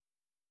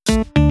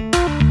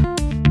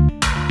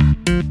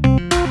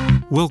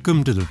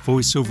Welcome to the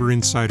VoiceOver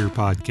Insider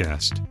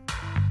Podcast.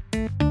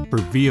 For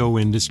VO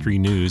industry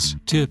news,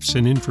 tips,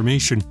 and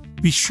information,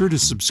 be sure to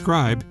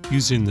subscribe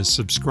using the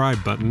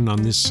subscribe button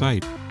on this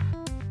site.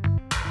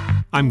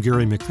 I'm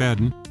Gary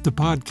McFadden, the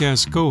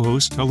podcast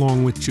co-host,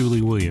 along with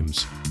Julie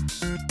Williams.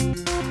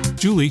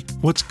 Julie,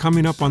 what's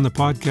coming up on the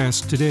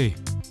podcast today?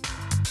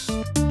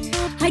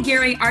 Hi,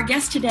 Gary. Our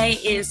guest today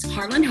is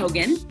Harlan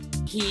Hogan.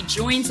 He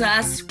joins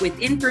us with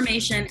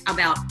information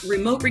about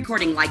remote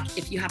recording, like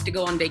if you have to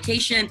go on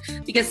vacation,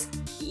 because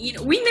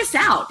we miss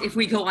out if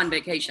we go on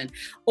vacation,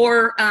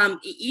 or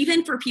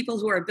even for people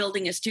who are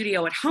building a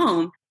studio at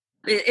home,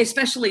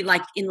 especially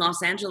like in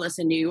Los Angeles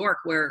and New York,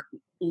 where a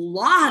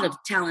lot of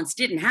talents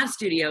didn't have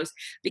studios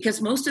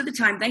because most of the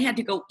time they had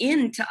to go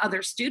into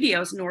other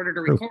studios in order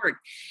to record,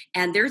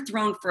 and they're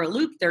thrown for a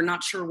loop. They're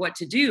not sure what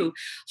to do.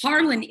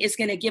 Harlan is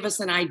going to give us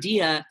an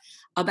idea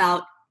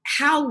about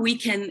how we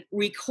can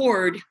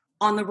record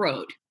on the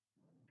road.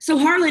 So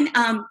Harlan,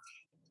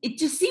 it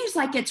just seems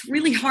like it's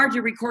really hard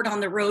to record on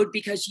the road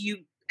because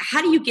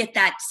how do you get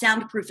that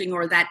soundproofing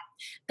or that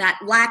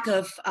lack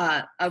of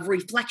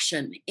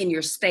reflection in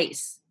your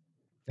space?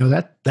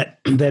 That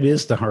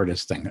is the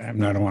hardest thing. I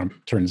don't want to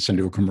turn this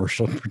into a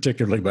commercial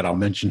particularly, but I'll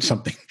mention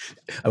something,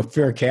 a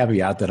fair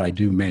caveat that I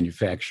do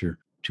manufacture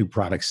 2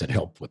 products that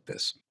help with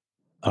this.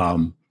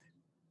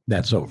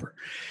 That's over.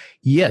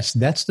 Yes,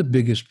 that's the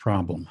biggest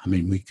problem. I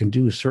mean, we can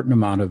do a certain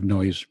amount of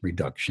noise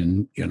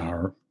reduction in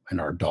our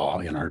DAW,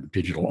 in our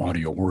digital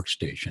audio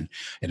workstation.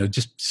 And I'll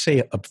just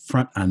say up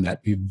front on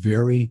that, be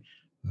very,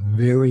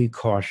 very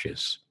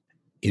cautious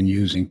in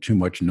using too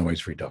much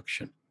noise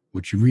reduction.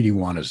 What you really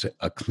want is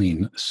a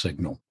clean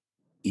signal.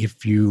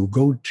 If you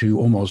go to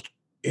almost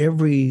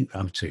every,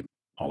 I would say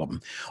all of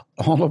them,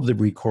 all of the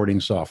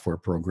recording software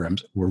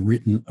programs were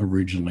written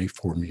originally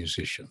for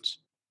musicians.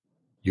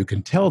 You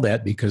can tell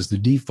that because the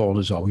default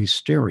is always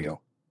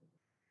stereo.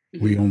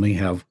 Mm-hmm. We only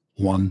have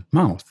one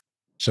mouth,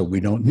 so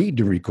we don't need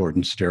to record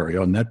in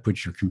stereo, and that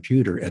puts your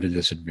computer at a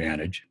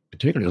disadvantage,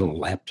 particularly a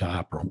little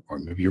laptop, or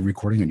maybe you're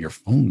recording on your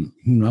phone,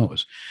 who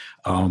knows.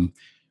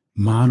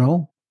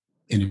 Mono,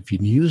 and if you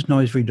use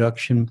noise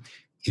reduction,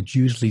 it's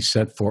usually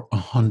set for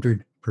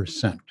 100%.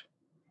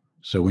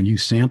 So when you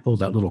sample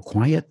that little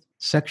quiet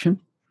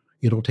section,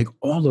 it'll take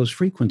all those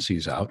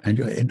frequencies out,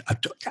 and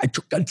I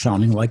took that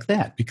sounding like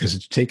that because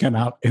it's taken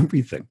out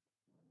everything.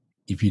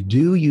 If you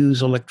do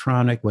use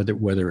electronic,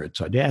 whether it's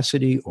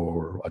Audacity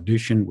or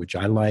Audition, which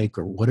I like,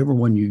 or whatever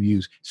one you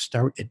use,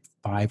 start at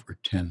 5 or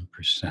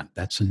 10%.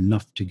 That's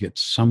enough to get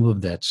some of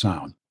that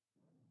sound.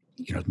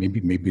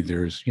 Maybe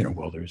there's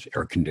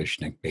air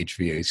conditioning,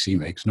 HVAC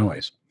makes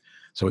noise.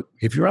 So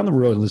if you're on the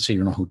road, let's say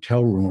you're in a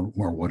hotel room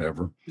or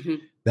whatever, mm-hmm.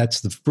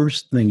 That's the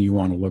first thing you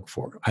want to look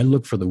for. I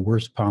look for the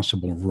worst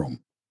possible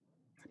room,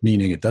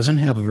 meaning it doesn't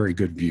have a very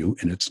good view,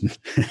 and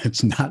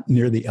it's not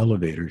near the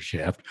elevator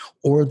shaft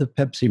or the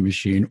Pepsi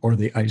machine or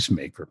the ice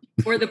maker.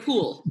 Or the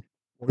pool.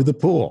 Or the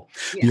pool.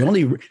 Yeah.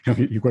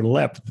 You're going to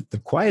laugh. The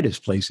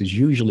quietest place is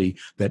usually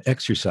that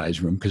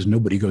exercise room because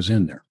nobody goes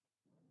in there.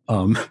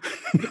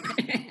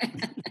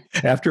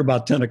 After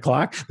about 10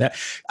 o'clock, that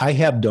I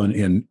have done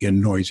in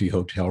noisy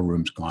hotel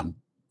rooms, gone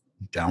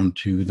down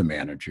to the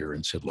manager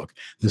and said, look,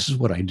 this is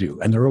what I do.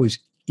 And they're always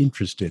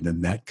interested in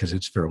that because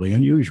it's fairly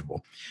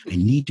unusual. I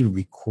need to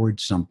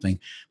record something.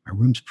 My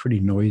room's pretty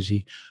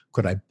noisy.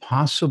 Could I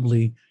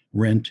possibly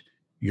rent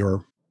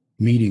your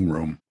meeting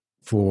room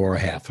for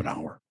half an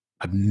hour?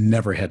 I've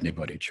never had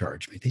anybody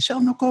charge me. They say, oh,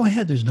 no, go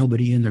ahead. There's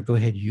nobody in there. Go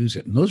ahead, use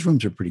it. And those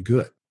rooms are pretty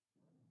good.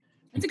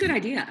 That's a good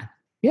idea.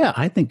 Yeah,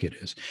 I think it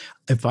is.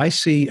 If I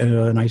see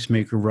an ice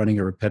maker running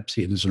or a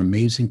Pepsi, there's an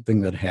amazing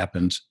thing that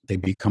happens. They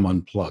become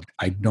unplugged.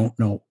 I don't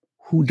know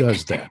who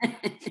does that.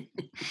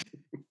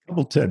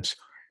 Couple tips.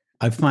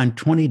 I find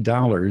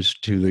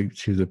 $20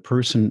 to the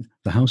person,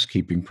 the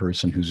housekeeping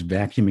person who's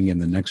vacuuming in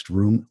the next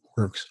room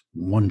works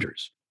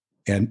wonders.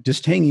 And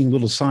just hanging a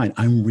little sign,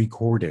 I'm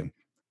recording,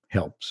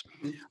 helps.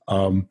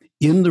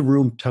 In the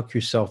room, tuck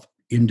yourself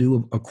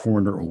into a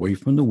corner away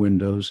from the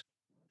windows.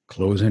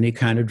 Close any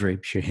kind of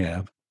drapes you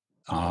have.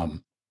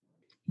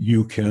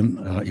 You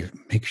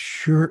can make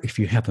sure if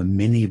you have a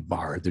mini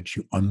bar that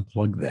you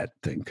unplug that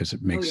thing because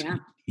it makes,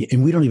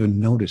 and we don't even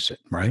notice it,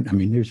 right? I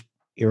mean, there's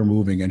air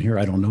moving in here.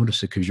 I don't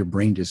notice it because your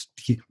brain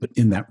but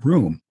in that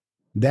room,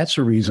 that's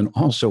a reason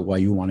also why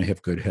you want to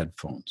have good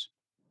headphones.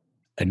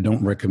 I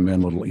don't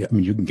recommend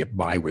you can get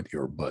by with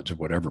earbuds or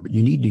whatever, but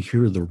you need to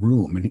hear the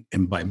room.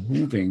 And by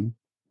moving,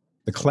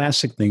 the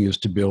classic thing is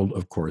to build,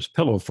 of course,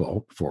 pillow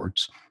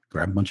forts,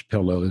 grab a bunch of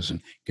pillows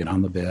and get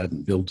on the bed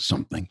and build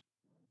something.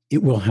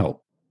 It will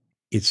help.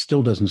 It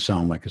still doesn't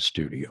sound like a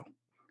studio.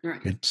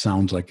 Right. It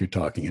sounds like you're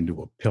talking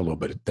into a pillow,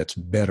 but that's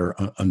better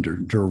under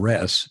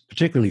duress,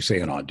 particularly,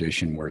 say, an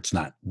audition where it's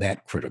not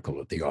that critical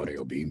of the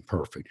audio being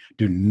perfect.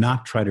 Do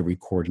not try to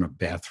record in a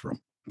bathroom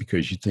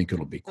because you think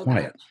it'll be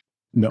quiet.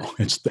 No,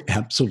 it's the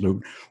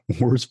absolute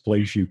worst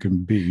place you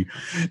can be.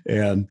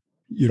 And,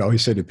 I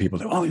say to people,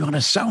 oh, you want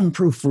a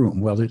soundproof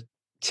room? Well, it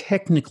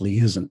technically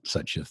isn't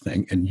such a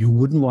thing. And you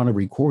wouldn't want to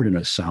record in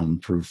a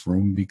soundproof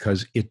room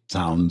because it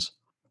sounds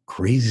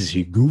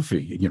crazy,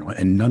 goofy,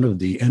 and none of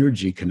the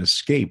energy can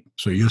escape.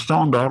 So you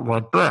sound out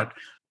like that.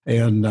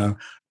 And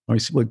I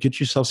said, well, get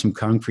yourself some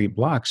concrete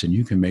blocks and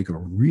you can make a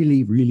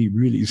really, really,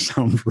 really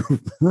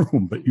soundproof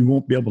room, but you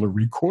won't be able to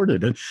record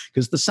it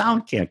because the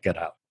sound can't get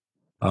out.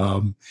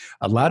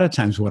 A lot of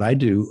times what I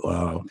do,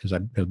 because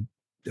I've had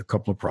a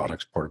couple of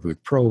products,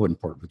 Portabooth Pro and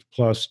Portabooth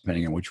Plus,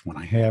 depending on which one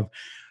I have,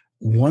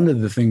 one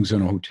of the things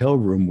in a hotel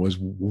room was,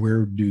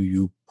 where do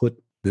you put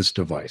this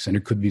device? And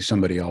it could be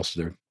somebody else.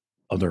 There are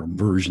other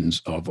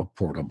versions of a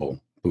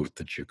portable booth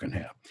that you can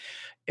have.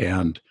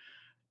 And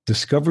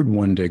discovered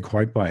one day,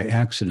 quite by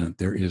accident,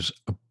 there is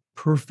a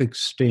perfect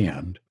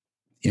stand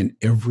in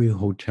every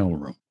hotel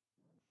room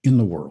in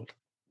the world.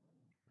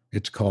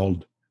 It's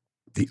called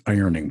the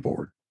ironing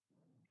board.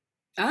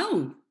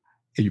 Oh.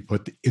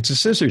 And it's a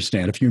scissor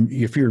stand.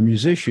 If you're a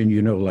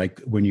musician, like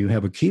when you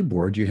have a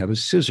keyboard, you have a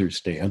scissor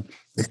stand.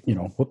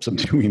 Whoops, I'm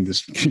doing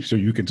this so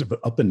you can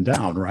up and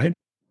down, right?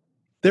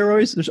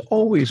 There's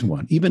always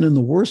one. Even in the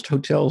worst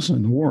hotels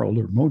in the world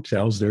or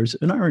motels, there's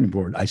an ironing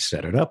board. I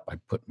set it up. I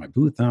put my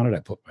booth on it. I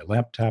put my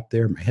laptop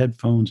there, my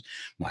headphones,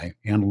 my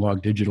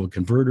analog digital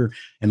converter,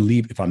 and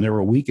leave. If I'm there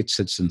a week, it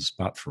sits in the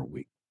spot for a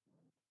week.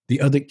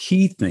 The other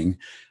key thing,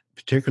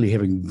 particularly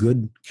having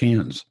good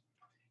cans,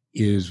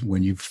 is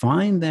when you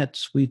find that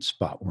sweet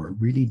spot where it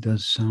really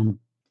does sound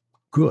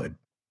good,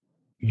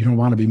 you don't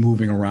want to be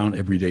moving around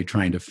every day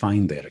trying to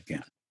find that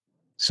again.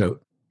 So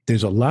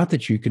there's a lot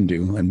that you can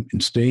do,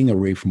 and staying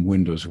away from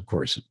windows, of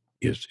course,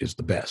 is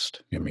the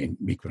best. I mean,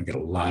 you can get a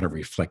lot of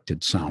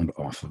reflected sound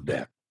off of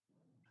that.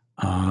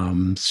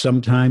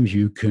 Sometimes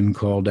you can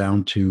call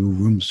down to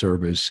room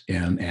service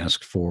and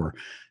ask for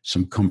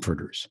some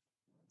comforters,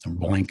 some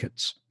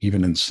blankets,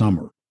 even in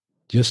summer.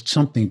 Just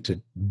something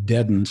to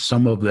deaden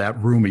some of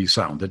that roomy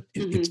sound.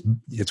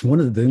 It's one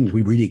of the things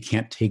we really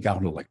can't take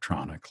out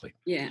electronically.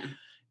 Yeah.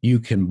 You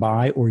can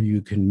buy or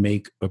you can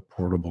make a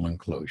portable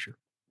enclosure.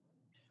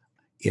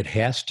 It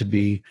has to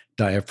be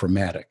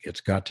diaphragmatic.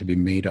 It's got to be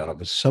made out of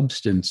a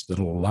substance that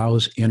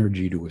allows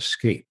energy to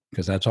escape,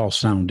 because that's all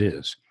sound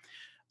is.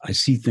 I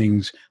see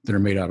things that are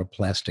made out of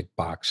plastic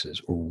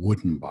boxes or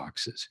wooden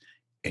boxes.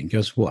 And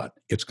guess what?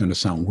 It's going to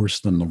sound worse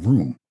than the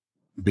room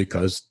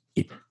because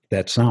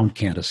that sound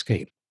can't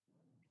escape.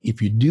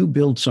 If you do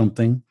build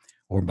something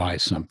or buy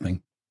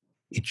something,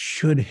 it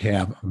should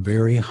have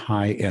very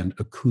high-end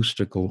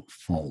acoustical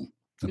foam.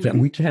 In fact,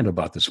 we chatted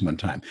about this one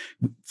time.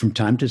 From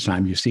time to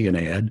time, you see an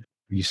ad,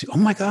 you see, oh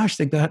my gosh,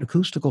 they got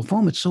acoustical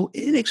foam. It's so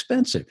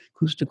inexpensive.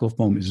 Acoustical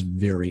foam is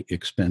very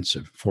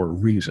expensive for a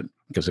reason,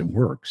 because it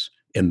works.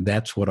 And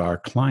that's what our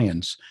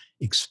clients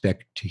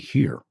expect to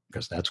hear,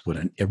 because that's what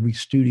in every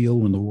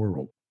studio in the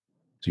world.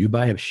 So you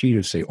buy a sheet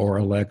of, say,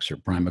 Auralex or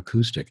Prime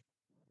Acoustic,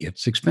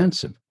 it's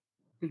expensive.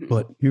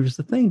 But here's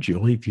the thing,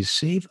 Julie, if you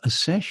save a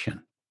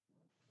session,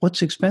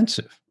 what's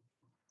expensive?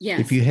 Yes.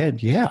 If you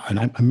had, and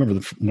I remember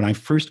when I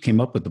first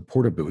came up with the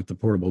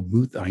portable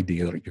booth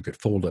idea that you could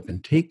fold up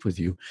and take with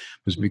you,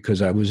 was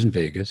because I was in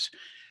Vegas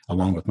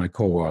along with my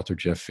co-author,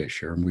 Jeff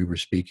Fisher, and we were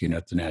speaking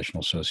at the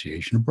National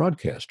Association of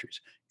Broadcasters.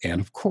 And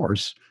of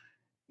course,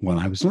 when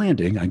I was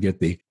landing, I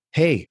get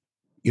hey,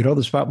 you know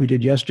the spot we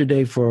did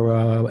yesterday for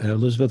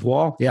Elizabeth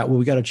Wall? Yeah, well,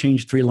 we got to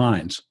change 3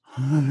 lines.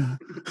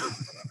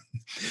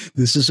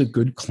 This is a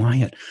good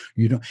client.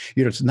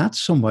 It's not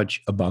so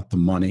much about the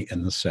money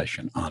and the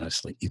session,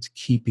 honestly. It's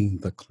keeping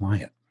the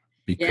client.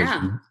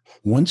 Because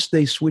once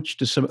they switch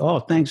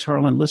to thanks,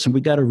 Harlan. Listen, we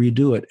got to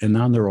redo it. And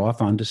now they're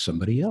off onto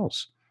somebody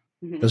else.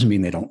 Doesn't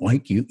mean they don't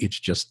like you. It's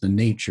just the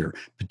nature,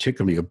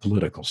 particularly of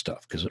political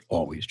stuff, because it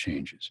always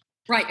changes.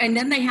 Right. And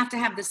then they have to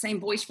have the same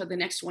voice for the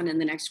next one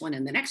and the next one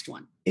and the next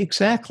one.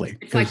 Exactly.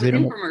 It's like with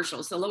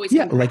infomercials. They'll always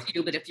come back to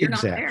you, but if you're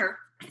not there,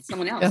 it's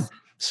someone else. Yeah.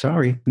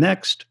 Sorry,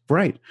 next.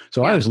 Right.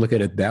 So I always look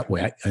at it that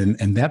way.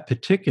 And that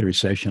particular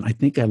session, I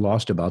think I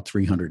lost about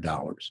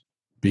 $300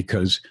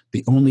 because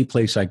the only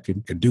place I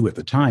could do at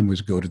the time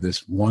was go to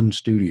this one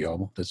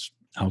studio that's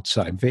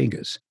outside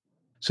Vegas.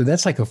 So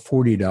that's like a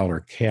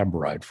 $40 cab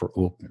ride for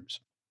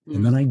openers.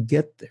 And then I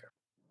get there.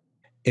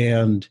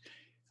 And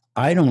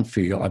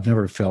I've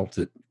never felt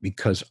that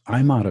because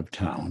I'm out of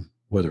town,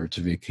 whether it's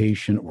a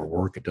vacation or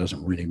work, it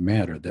doesn't really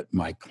matter, that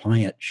my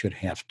client should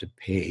have to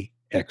pay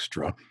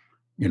extra,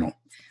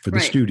 for the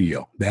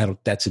studio.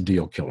 That's a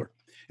deal killer.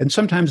 And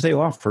sometimes they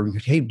offer,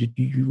 hey, did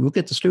you look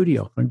at the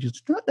studio? And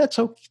just, that's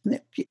okay.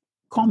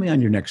 Call me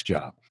on your next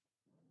job.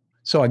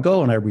 So I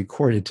go and I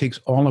record. It takes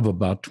all of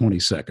about 20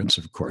 seconds,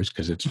 of course,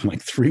 because it's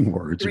like 3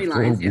 words. 3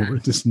 lines,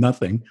 words. It's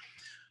nothing.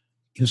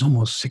 It was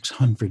almost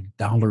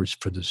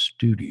 $600 for the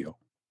studio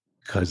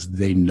because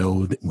they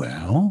know that,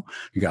 well,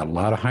 you got a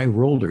lot of high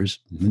rollers,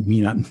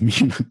 me not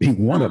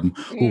being one of them,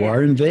 who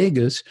are in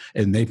Vegas,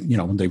 and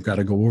they've got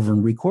to go over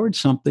and record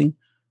something.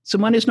 So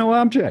money's no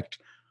object.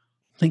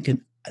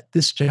 Thinking,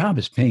 this job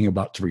is paying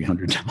about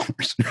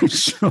 $300.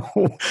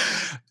 So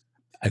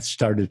I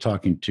started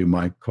talking to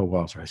my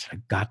co-author. I said,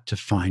 I got to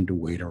find a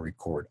way to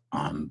record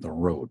on the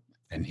road.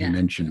 And he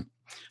mentioned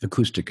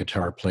acoustic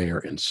guitar player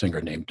and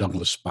singer named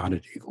Douglas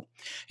Spotted Eagle.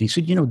 And he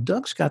said,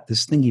 Doug's got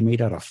this thing he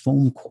made out of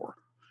foam core.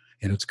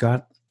 And it's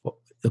got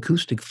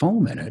acoustic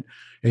foam in it,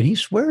 and he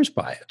swears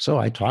by it. So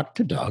I talked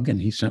to Doug,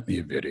 and he sent me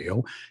a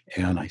video,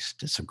 and I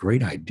said, it's a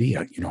great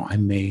idea. I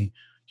may,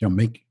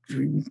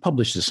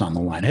 publish this on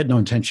the line. I had no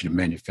intention of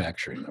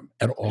manufacturing them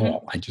at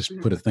all. I just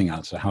put a thing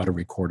out, so how to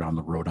record on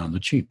the road on the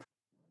cheap.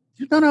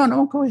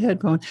 No, go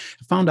ahead. I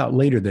found out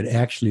later that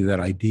actually that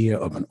idea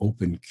of an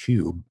open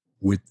cube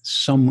with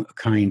some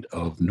kind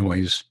of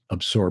noise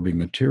absorbing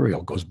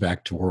material goes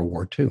back to World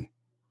War II.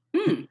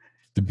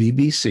 The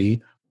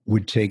BBC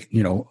would take,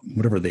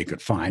 whatever they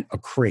could find, a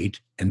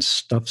crate, and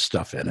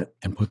stuff in it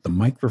and put the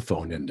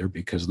microphone in there,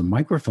 because the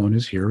microphone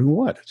is hearing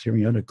what? It's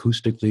hearing an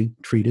acoustically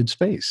treated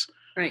space.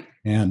 Right.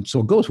 And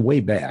so it goes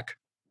way back.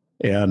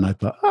 And I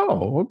thought,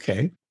 oh,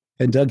 okay.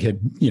 And Doug had,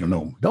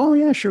 oh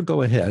yeah, sure,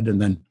 go ahead.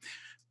 And then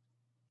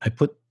I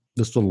put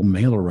this little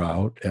mailer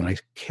out, and I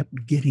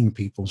kept getting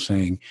people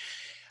saying,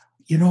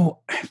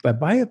 if I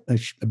buy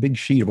a big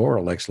sheet of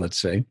Auralex, let's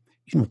say,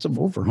 it's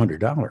over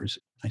 $100.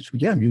 I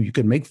said, yeah, you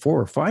could make 4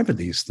 or 5 of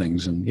these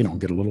things and,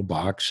 get a little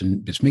box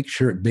and just make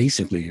sure,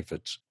 basically, if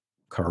it's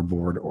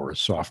cardboard or a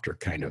softer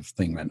kind of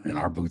thing. In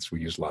our booths,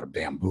 we use a lot of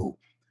bamboo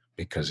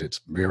because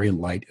it's very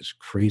light, it's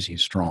crazy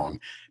strong,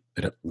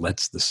 but it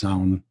lets the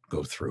sound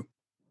go through.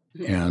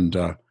 And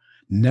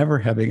never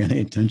having any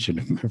intention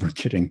of ever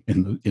getting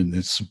in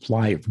the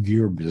supply of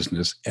gear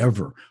business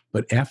ever.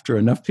 But after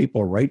enough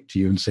people write to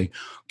you and say,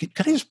 can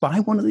I just buy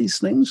one of these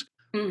things?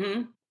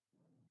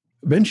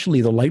 Eventually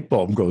the light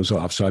bulb goes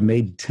off. So I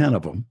made 10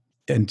 of them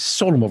and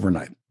sold them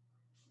overnight.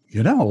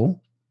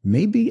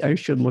 Maybe I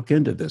should look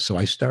into this. So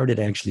I started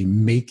actually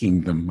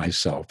making them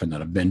myself, and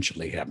then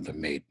eventually have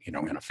them made, in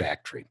a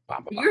factory.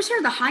 Yours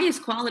are the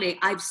highest quality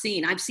I've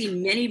seen. I've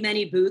seen many,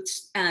 many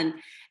booths, and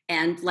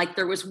like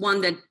there was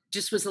one that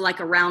just was like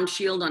a round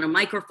shield on a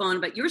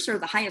microphone, but yours are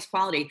the highest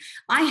quality.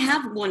 I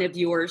have one of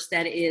yours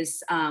that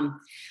is,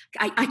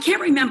 I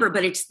can't remember,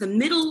 but it's the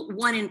middle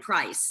one in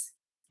price.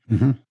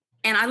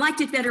 And I liked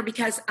it better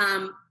because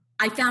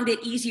I found it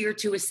easier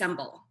to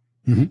assemble.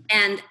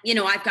 And,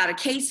 I've got a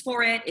case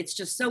for it. It's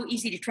just so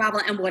easy to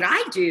travel. And what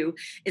I do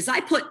is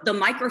I put the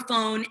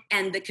microphone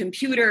and the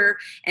computer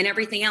and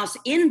everything else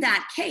in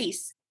that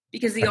case,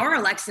 because the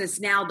Auralex is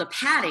now the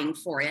padding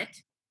for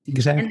it.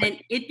 Exactly. And then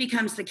it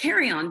becomes the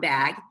carry-on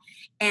bag.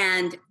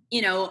 And,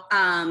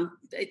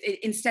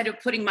 instead of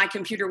putting my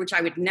computer, which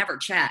I would never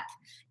check,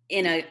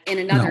 in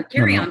another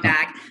carry-on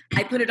bag,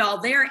 I put it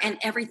all there, and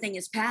everything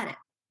is padded.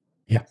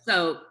 Yeah.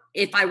 So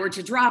if I were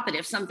to drop it,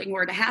 if something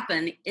were to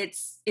happen,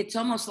 it's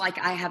almost like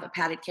I have a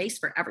padded case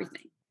for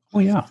everything. Oh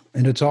yeah.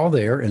 And it's all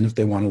there. And if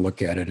they want to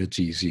look at it, it's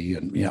easy.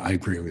 And yeah, I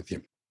agree with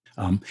you.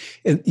 And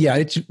yeah,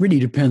 it really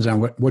depends on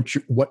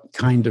what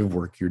kind of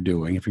work you're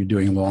doing. If you're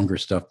doing longer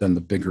stuff, then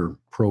the bigger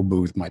pro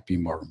booth might be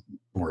more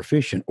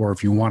efficient. Or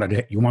if you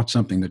want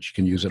something that you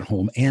can use at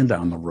home and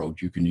on the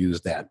road, you can use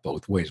that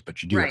both ways.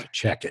 But you do have to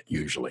check it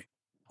usually.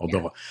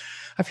 Although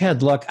I've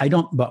had luck, I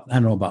don't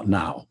know about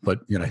now, but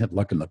I had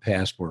luck in the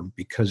past where,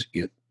 because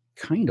it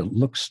kind of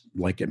looks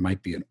like it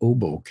might be an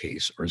oboe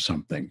case or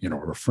something,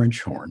 or a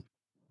French horn.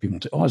 People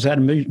say, "Oh, is that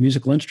a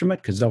musical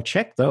instrument?" Because they'll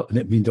check though,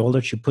 and they'll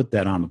let you put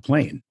that on the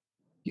plane.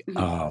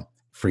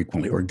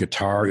 Frequently, or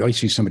guitar. You always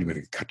see somebody with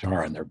a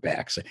guitar on their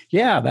back say,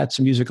 yeah, that's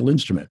a musical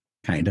instrument,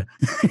 kind of.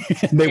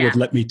 And they would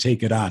let me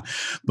take it on.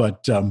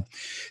 But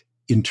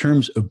in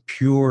terms of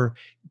pure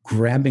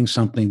grabbing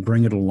something,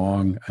 bring it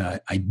along,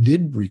 I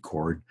did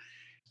record.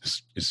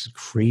 It's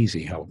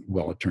crazy how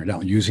well it turned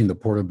out, using the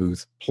Porta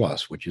Booth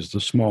Plus, which is the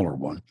smaller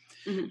one.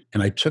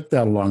 And I took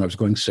that along. I was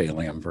going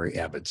sailing. I'm a very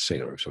avid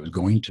sailor. So I was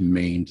going to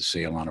Maine to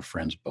sail on a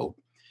friend's boat.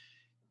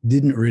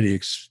 Didn't really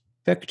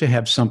expect to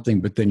have something,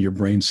 but then your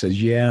brain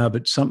says, yeah,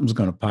 but something's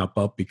going to pop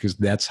up, because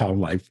that's how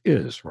life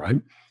is, right?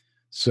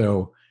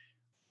 So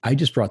I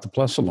just brought the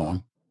Plus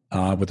along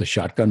with a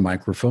shotgun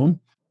microphone,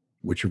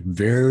 which are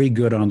very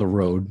good on the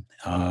road.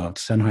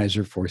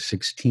 Sennheiser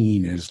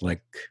 416 is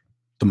like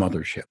the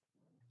mothership.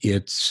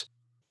 It's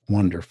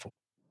wonderful.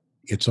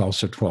 It's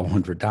also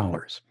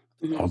 $1,200,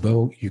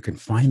 although you can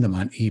find them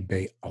on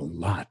eBay a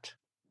lot,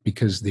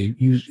 because it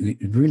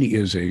really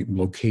is a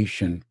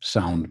location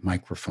sound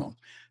microphone.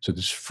 So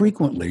there's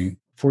frequently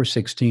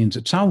 416s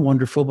that sound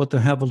wonderful, but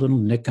they'll have a little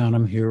nick on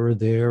them here or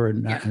there.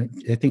 And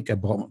I think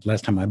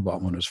last time I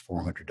bought one was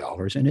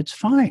 $400, and it's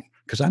fine,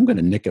 because I'm going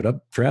to nick it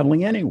up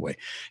traveling anyway.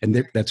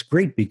 And that's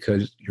great,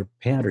 because your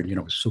pattern,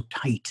 is so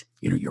tight,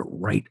 you're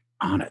right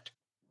on it.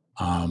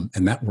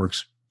 And that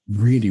works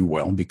really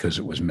well, because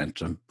it was meant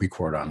to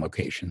record on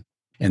location.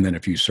 And then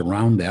if you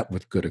surround that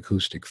with good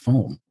acoustic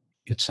foam,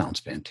 it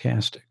sounds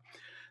fantastic.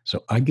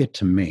 So I get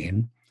to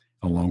Maine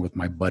along with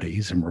my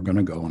buddies, and we're going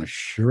to go. And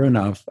sure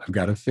enough, I've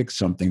got to fix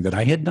something that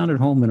I had done at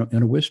home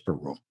in a whisper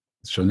room.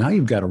 So now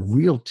you've got a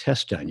real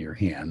test on your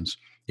hands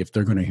if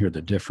they're going to hear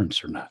the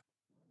difference or not.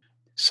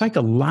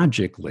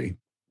 Psychologically,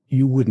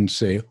 you wouldn't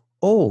say,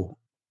 oh,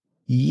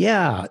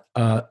 yeah,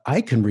 I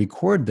can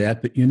record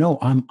that, but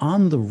I'm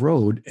on the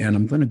road and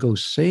I'm going to go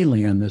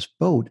sailing on this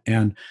boat,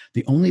 and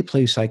the only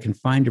place I can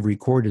find to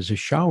record is a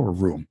shower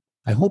room.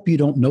 I hope you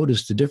don't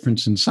notice the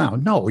difference in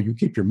sound. No, you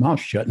keep your mouth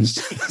shut and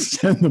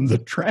send them the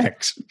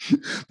tracks.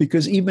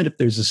 Because even if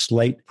there's a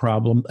slight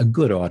problem, a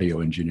good audio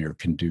engineer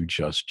can do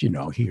just,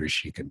 he or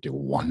she can do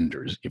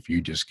wonders if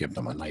you just give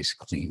them a nice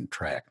clean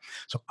track.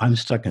 So I'm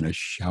stuck in a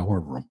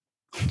shower room.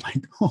 I'm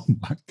like, oh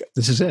my God,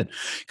 this is it.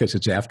 Because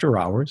it's after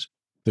hours.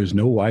 There's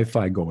no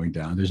Wi-Fi going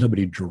down. There's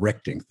nobody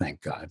directing,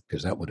 thank God,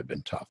 because that would have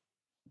been tough.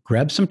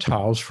 Grab some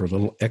towels for a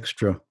little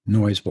extra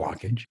noise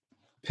blockage.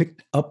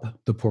 Picked up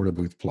the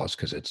Portabooth Plus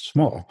because it's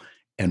small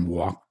and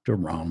walked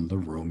around the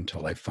room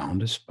till I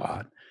found a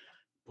spot,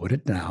 put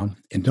it down,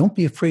 and don't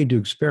be afraid to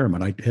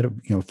experiment. I had a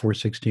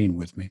 416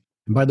 with me.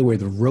 And by the way,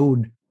 the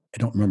Rode, I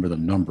don't remember the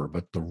number,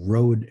 but the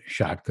Rode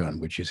shotgun,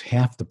 which is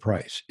half the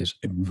price, is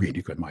a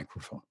really good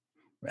microphone.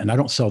 And I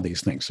don't sell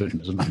these things, so I'm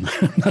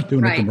not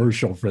doing a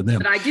commercial for them.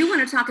 But I do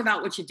want to talk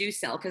about what you do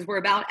sell, because we're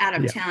about out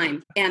of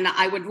time. And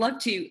I would love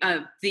to,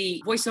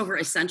 the VoiceOver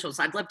Essentials,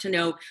 I'd love to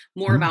know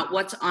more about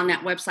what's on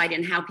that website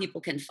and how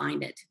people can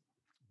find it.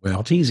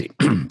 Well, it's easy.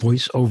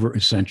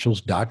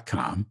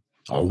 voiceoveressentials.com,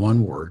 all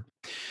one word.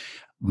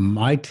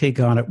 My take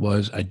on it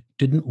was I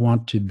didn't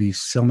want to be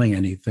selling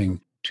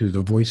anything to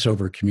the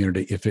voiceover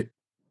community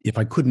if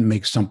I couldn't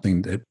make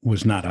something that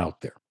was not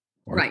out there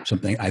or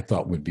something I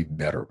thought would be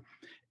better.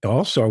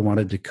 Also, I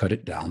wanted to cut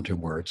it down to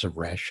where it's a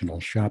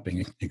rational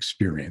shopping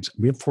experience.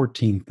 We have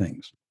 14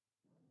 things.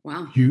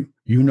 Wow. You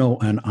know,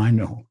 and I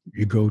know.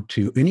 You go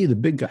to any of the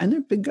big guys, and the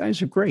big guys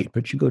are great,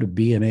 but you go to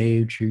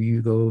B&H or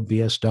you go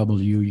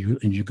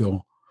BSW, and you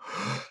go,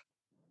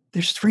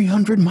 there's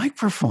 300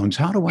 microphones.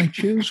 How do I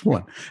choose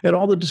one? And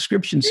all the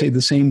descriptions say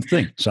the same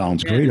thing.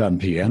 Sounds great on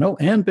piano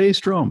and bass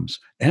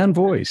drums and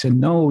voice. And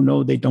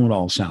no, they don't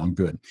all sound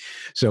good.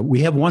 So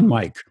we have one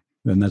mic.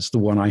 And that's the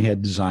one I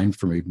had designed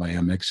for me, my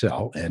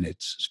MXL, and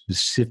it's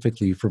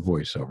specifically for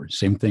voiceover.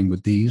 Same thing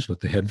with these, with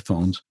the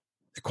headphones.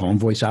 They call them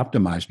voice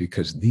optimized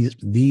because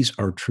these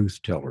are truth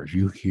tellers.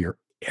 You hear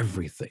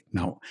everything.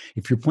 Now,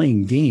 if you're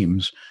playing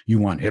games, you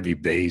want heavy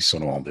bass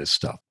and all this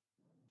stuff.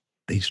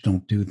 These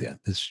don't do that.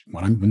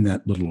 When I'm in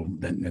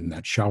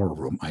that shower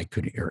room, I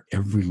could hear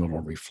every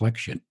little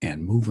reflection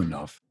and move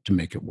enough to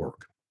make it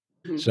work.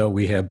 Mm-hmm. So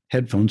we have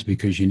headphones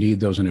because you need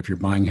those. And if you're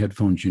buying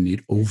headphones, you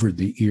need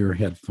over-the-ear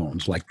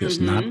headphones like this,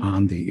 not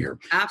on the ear.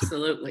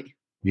 Absolutely.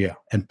 Yeah.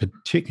 And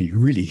particularly, you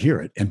really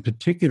hear it. And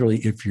particularly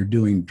if you're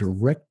doing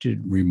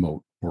directed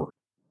remote work,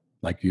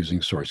 like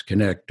using Source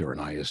Connect or an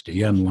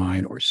ISDN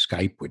line or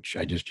Skype, which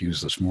I just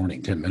used this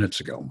morning, 10 minutes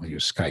ago. I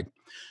use Skype.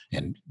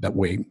 And that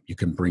way you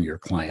can bring your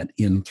client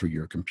in through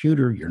your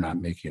computer. You're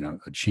not making a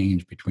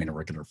change between a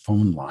regular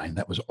phone line.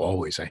 That was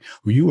always,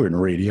 you were in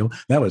radio,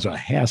 that was a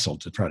hassle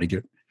to try to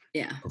get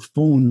a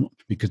phone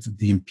because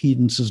the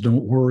impedances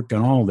don't work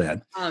and all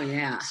that. Oh,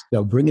 yeah.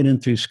 So bring it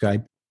in through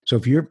Skype. So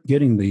if you're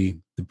getting the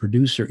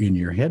producer in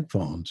your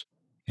headphones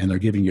and they're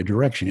giving you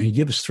direction, and you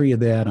give us 3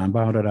 of that on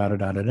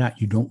da-da-da-da-da-da,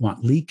 you don't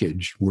want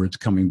leakage where it's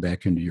coming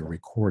back into your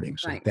recording.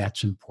 So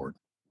that's important.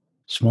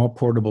 Small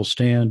portable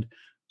stand,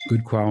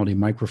 good quality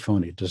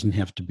microphone. It doesn't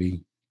have to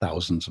be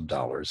thousands of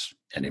dollars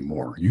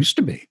anymore. It used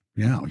to be.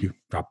 You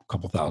drop a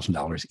couple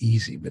 $1,000s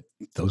easy, but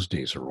those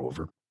days are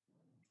over.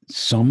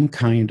 Some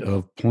kind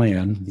of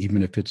plan,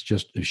 even if it's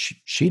just a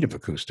sheet of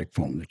acoustic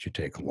foam that you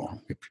take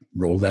along.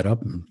 Roll that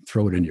up and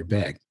throw it in your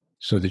bag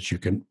so that you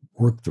can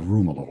work the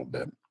room a little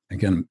bit.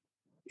 Again,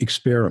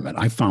 experiment.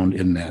 I found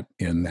in that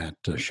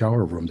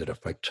shower room that if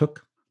I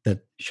took that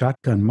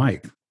shotgun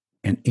mic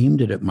and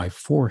aimed it at my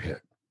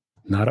forehead,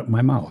 not at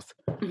my mouth,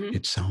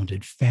 it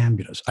sounded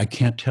fabulous. I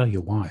can't tell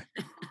you why.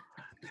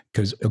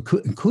 Because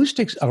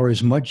acoustics are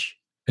as much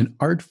an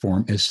art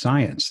form as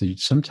science.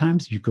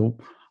 Sometimes you go,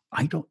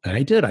 I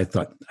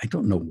thought, I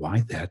don't know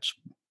why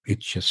it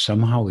just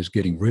somehow is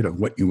getting rid of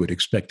what you would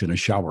expect in a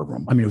shower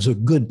room. I mean, it was a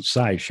good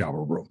size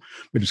shower room,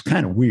 but it's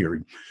kind of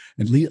weird.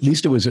 At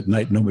least it was at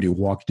night. Nobody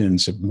walked in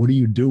and said, what are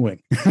you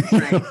doing?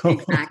 Right,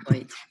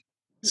 exactly.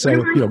 So,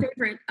 one of my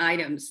favorite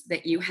items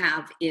that you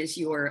have is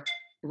your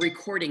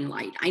recording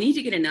light. I need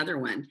to get another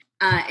one.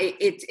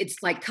 It's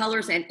like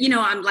colors, and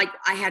I'm like,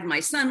 I had my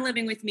son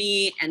living with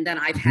me, and then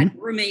I've had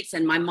roommates,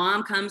 and my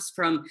mom comes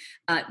from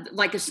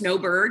like a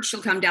snowbird.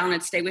 She'll come down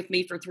and stay with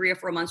me for 3 or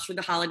 4 months through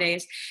the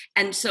holidays.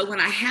 And so when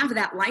I have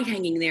that light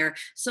hanging there,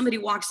 somebody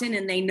walks in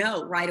and they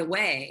know right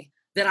away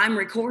that I'm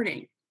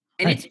recording.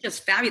 And it's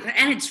just fabulous.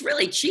 And it's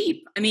really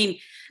cheap. I mean,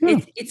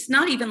 it's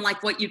not even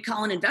like what you'd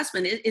call an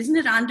investment. Isn't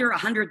it under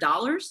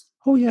 $100?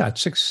 Oh, yeah.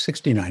 It's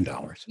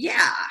 $69.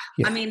 Yeah.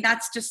 I mean,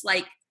 that's just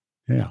like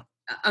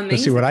amazing. But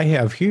see, what I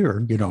have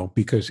here,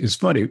 because it's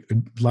funny,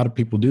 a lot of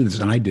people do this,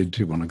 and I did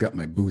too when I got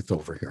my booth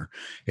over here,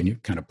 and you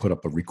kind of put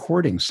up a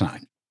recording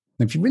sign.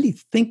 And if you really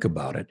think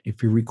about it,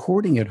 if you're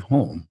recording at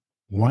home,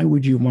 why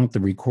would you want the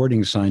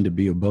recording sign to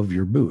be above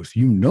your booth?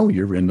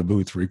 You're in the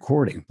booth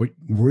recording, but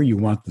where you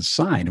want the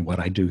sign, and what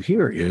I do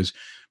here is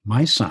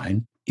my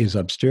sign is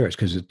upstairs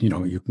because,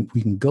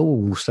 we can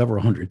go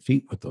several hundred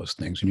feet with those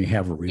things, and you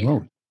have a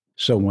remote.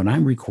 So when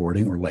I'm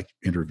recording or like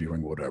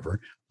interviewing,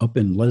 whatever, up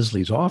in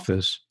Leslie's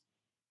office,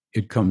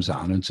 it comes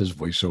on and says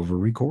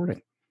voiceover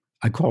recording.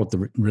 I call it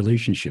the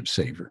relationship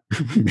saver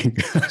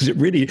because it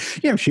really,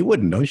 she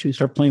wouldn't know. She'd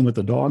start playing with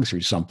the dogs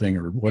or something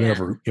or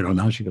whatever.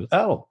 Now she goes,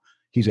 oh,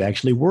 he's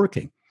actually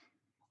working.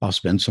 I'll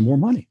spend some more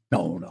money.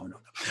 No.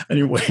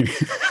 Anyway.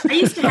 I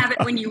used to have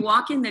it when you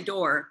walk in the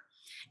door.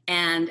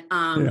 And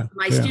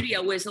my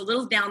studio was a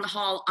little down the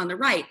hall on the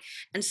right.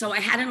 And so I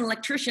had an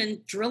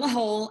electrician drill a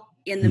hole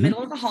in the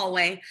middle of the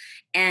hallway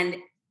and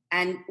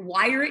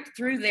wire it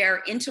through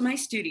there into my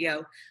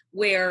studio,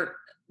 where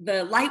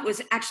the light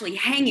was actually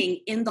hanging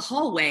in the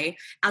hallway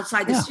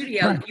outside the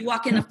studio. Right. You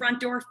walk in the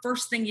front door,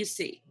 first thing you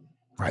see.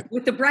 Right.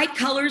 With the bright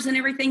colors and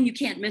everything, you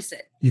can't miss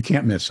it. You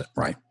can't miss it.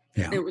 Right.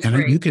 Yeah. It was and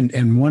great. You can,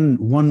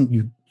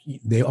 and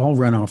they all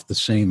run off the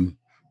same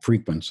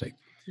frequency.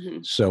 Mm-hmm.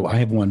 So I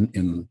have one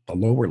in the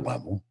lower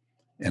level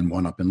and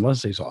one up in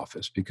Leslie's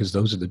office, because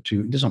those are the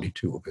two. There's only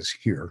two of us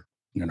here.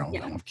 I don't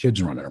have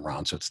kids running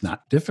around, so it's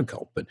not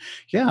difficult. But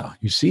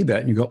you see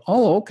that and you go,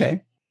 oh,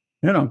 okay,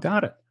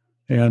 got it.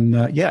 And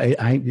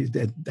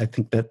I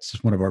think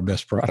that's one of our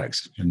best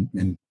products.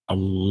 And a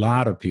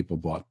lot of people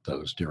bought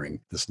those during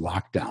this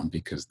lockdown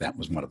because that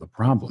was one of the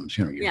problems.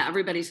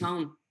 Everybody's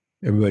home.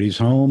 Everybody's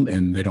home,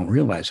 and they don't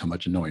realize how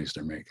much noise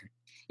they're making.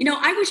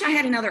 I wish I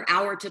had another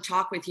hour to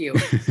talk with you.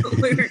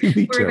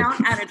 We're about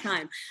out of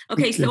time.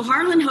 Okay, so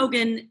Harlan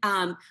Hogan,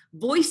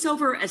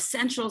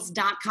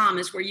 voiceoveressentials.com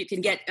is where you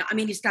can get,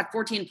 he's got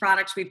 14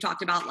 products. We've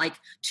talked about like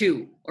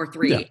 2 or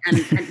 3,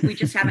 and we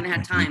just haven't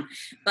had time.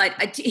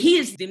 But he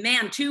is the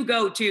man to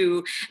go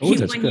to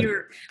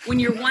when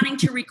you're wanting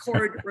to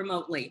record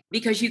remotely,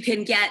 because you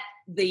can get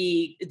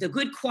the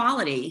good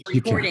quality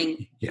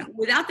recording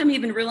without them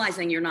even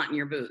realizing you're not in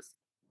your booth.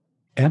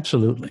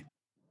 Absolutely.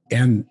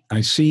 And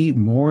I see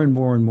more and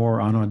more and more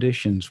on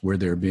auditions where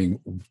they're being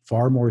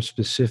far more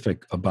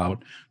specific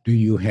about, do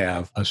you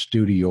have a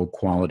studio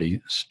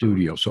quality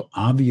studio? So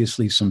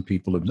obviously some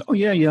people have,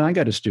 I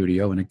got a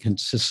studio, and it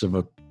consists of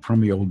a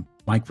crummy old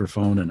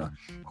microphone and a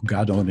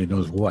God only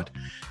knows what.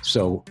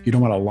 So you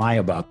don't want to lie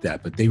about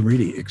that, but they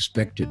really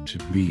expect it to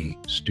be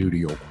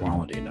studio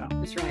quality now.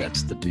 That's right.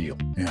 That's the deal.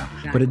 Yeah.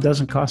 Exactly. But it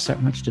doesn't cost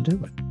that much to do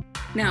it.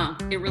 No,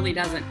 it really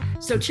doesn't.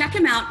 So check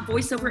him out,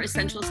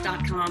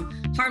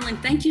 voiceoveressentials.com. Harlan,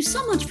 thank you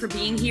so much for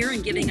being here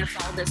and giving us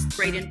all this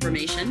great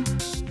information.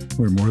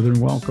 We're more than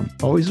welcome.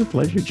 Always a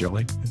pleasure,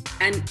 Julie.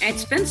 And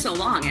it's been so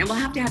long, and we'll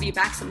have to have you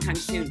back sometime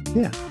soon.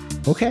 Yeah.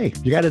 Okay.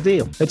 You got a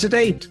deal. It's a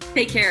date.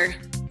 Take care.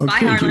 Okay, bye,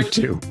 Harlan. You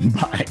too.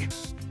 Bye.